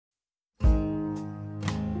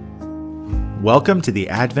Welcome to the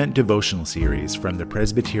Advent Devotional series from the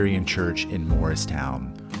Presbyterian Church in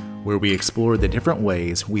Morristown, where we explore the different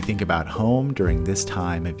ways we think about home during this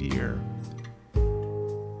time of year.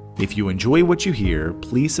 If you enjoy what you hear,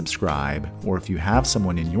 please subscribe, or if you have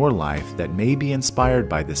someone in your life that may be inspired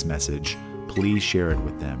by this message, please share it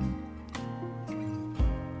with them.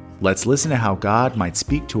 Let's listen to how God might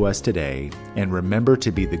speak to us today, and remember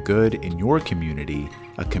to be the good in your community,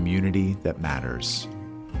 a community that matters.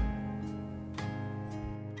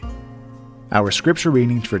 Our scripture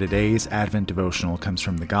reading for today's Advent devotional comes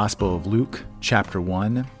from the Gospel of Luke, chapter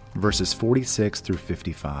 1, verses 46 through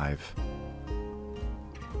 55.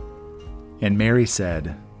 And Mary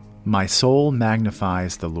said, "My soul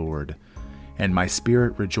magnifies the Lord, and my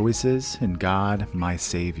spirit rejoices in God my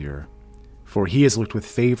Savior, for he has looked with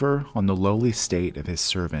favor on the lowly state of his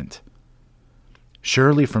servant.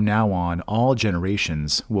 Surely from now on all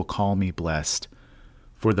generations will call me blessed,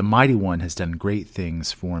 for the Mighty One has done great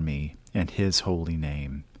things for me, and his holy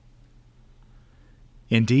name.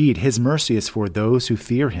 Indeed, his mercy is for those who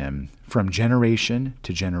fear him from generation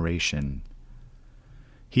to generation.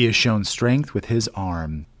 He has shown strength with his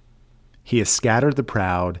arm. He has scattered the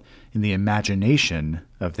proud in the imagination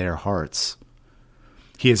of their hearts.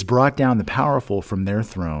 He has brought down the powerful from their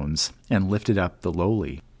thrones and lifted up the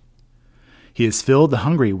lowly. He has filled the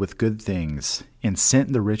hungry with good things and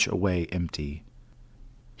sent the rich away empty.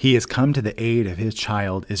 He has come to the aid of his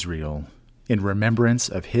child Israel, in remembrance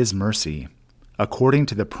of his mercy, according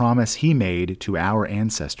to the promise he made to our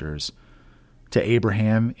ancestors, to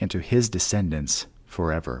Abraham and to his descendants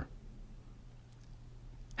forever."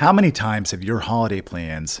 How many times have your holiday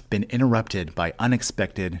plans been interrupted by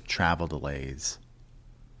unexpected travel delays?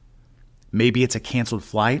 Maybe it's a canceled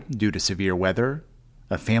flight due to severe weather,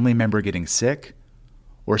 a family member getting sick,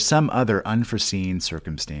 or some other unforeseen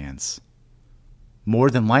circumstance.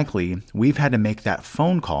 More than likely, we've had to make that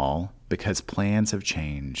phone call because plans have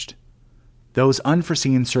changed. Those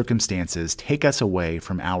unforeseen circumstances take us away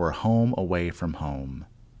from our home away from home.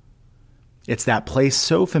 It's that place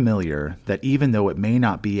so familiar that even though it may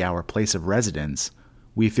not be our place of residence,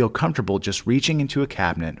 we feel comfortable just reaching into a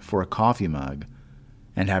cabinet for a coffee mug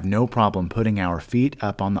and have no problem putting our feet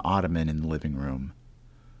up on the ottoman in the living room.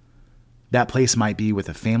 That place might be with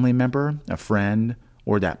a family member, a friend,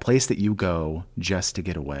 or that place that you go just to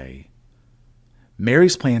get away.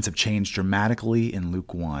 Mary's plans have changed dramatically in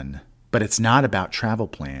Luke 1, but it's not about travel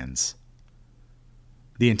plans.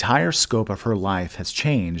 The entire scope of her life has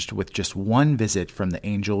changed with just one visit from the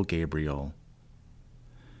angel Gabriel.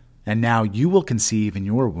 And now you will conceive in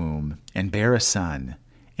your womb and bear a son,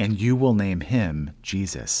 and you will name him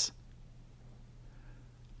Jesus.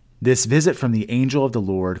 This visit from the angel of the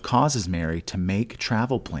Lord causes Mary to make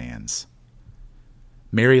travel plans.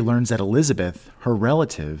 Mary learns that Elizabeth, her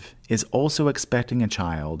relative, is also expecting a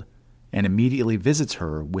child and immediately visits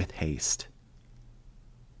her with haste.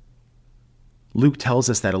 Luke tells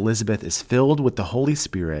us that Elizabeth is filled with the Holy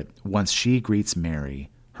Spirit once she greets Mary,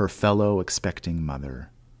 her fellow expecting mother.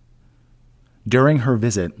 During her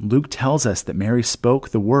visit, Luke tells us that Mary spoke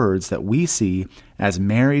the words that we see as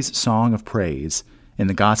Mary's song of praise in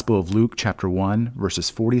the Gospel of Luke chapter 1, verses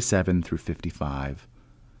 47 through 55.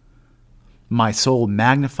 "My soul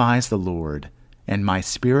magnifies the Lord, and my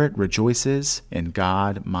spirit rejoices in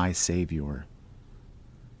God my Savior."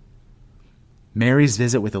 Mary's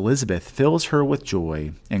visit with Elizabeth fills her with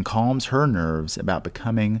joy and calms her nerves about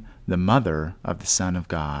becoming the mother of the Son of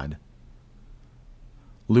God.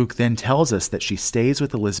 Luke then tells us that she stays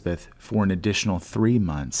with Elizabeth for an additional 3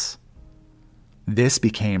 months. This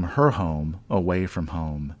became her home away from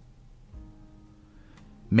home.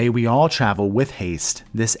 May we all travel with haste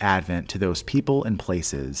this Advent to those people and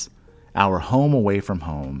places, our home away from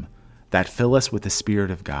home, that fill us with the Spirit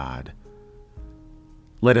of God.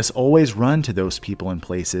 Let us always run to those people and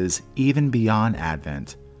places, even beyond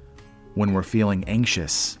Advent, when we're feeling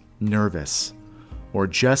anxious, nervous, or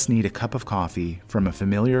just need a cup of coffee from a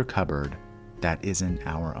familiar cupboard that isn't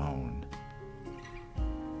our own.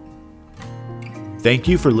 Thank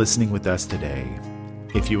you for listening with us today.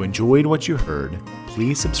 If you enjoyed what you heard,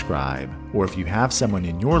 please subscribe, or if you have someone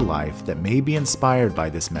in your life that may be inspired by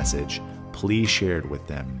this message, please share it with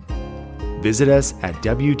them. Visit us at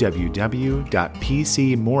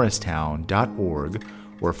www.pcmorristown.org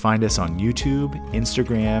or find us on YouTube,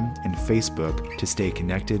 Instagram, and Facebook to stay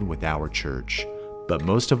connected with our church. But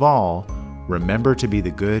most of all, remember to be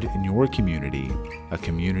the good in your community, a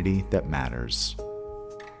community that matters.